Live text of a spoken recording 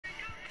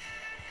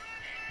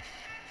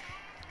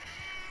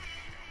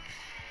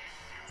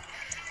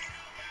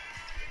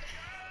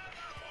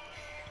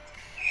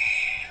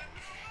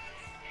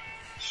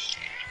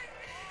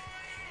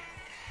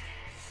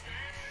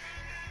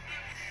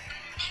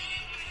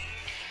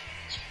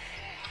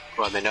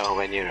Let me know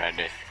when you're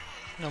ready.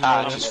 I'm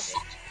ready. Just...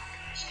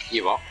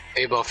 You what?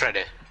 Are you both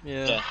ready?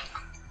 Yeah.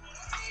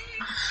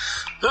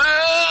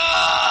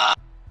 Oh!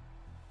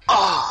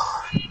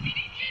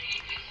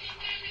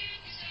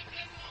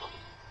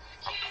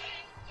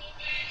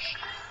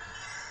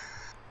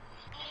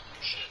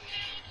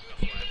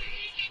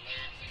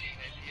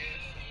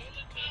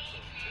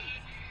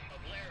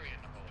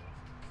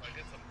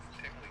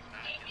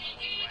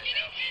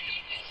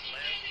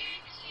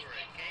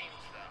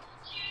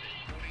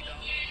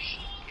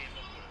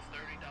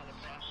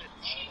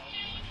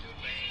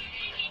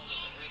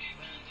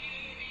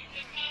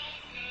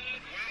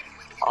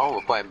 Oh,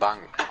 we're playing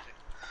bank.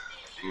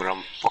 We're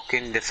on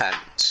fucking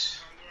defense.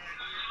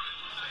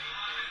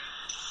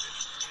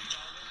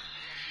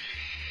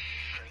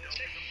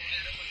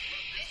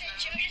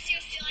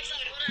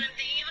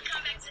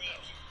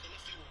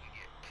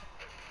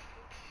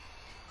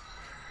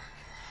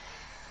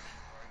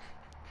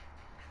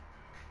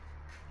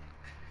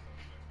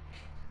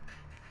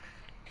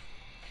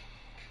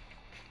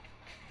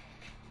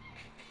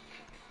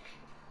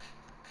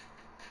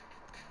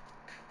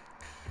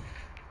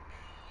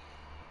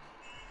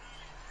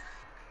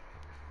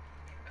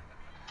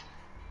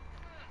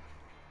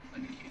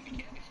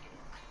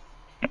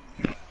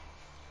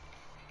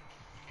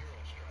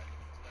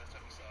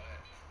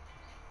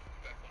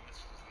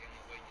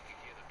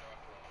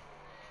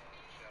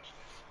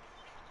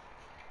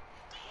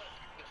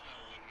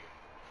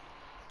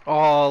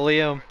 Oh,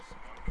 Liam.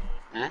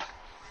 Hmm?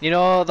 You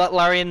know that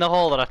Larry in the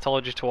Hole that I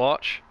told you to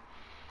watch?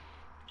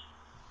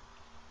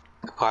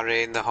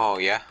 Larry in the hole,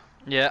 yeah?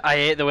 Yeah, I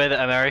hate the way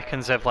that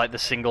Americans have like the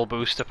single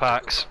booster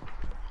packs.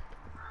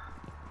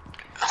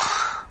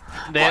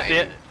 In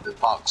the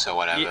box or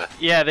whatever?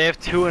 Yeah, they have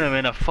two of them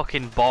in a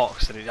fucking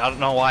box, and I don't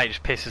know why, it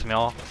just pisses me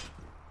off.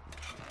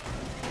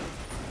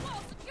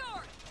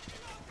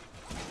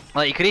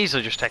 Like, you could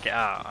easily just take it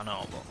out, I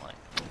know, but like...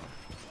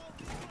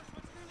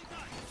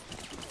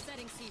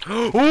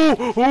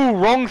 Ooh,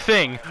 wrong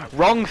thing!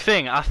 Wrong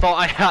thing! I thought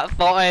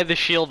I had the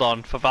shield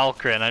on for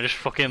Valkyrie, and I just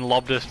fucking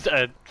lobbed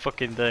a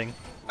fucking thing.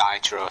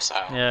 Nitro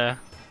style. Yeah.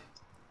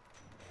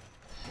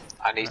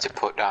 I need to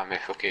put down my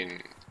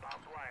fucking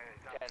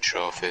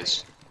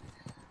trophies.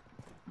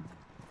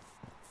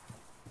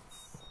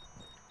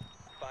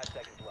 5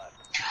 seconds left.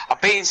 I've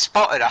been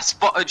spotted. I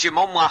spotted your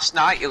mum last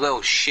night, you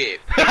little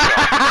shit.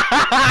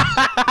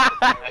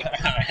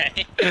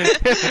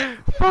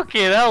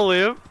 Fucking hell,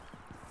 Liam.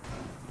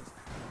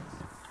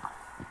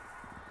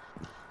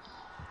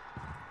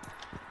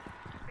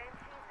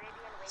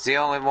 Is the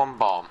only one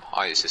bomb?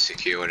 Oh, it's a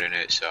secure in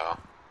it, so...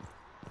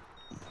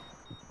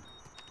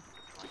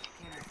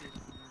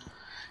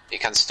 You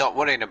can stop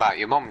worrying about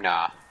your mum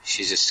now.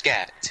 She's a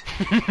scat.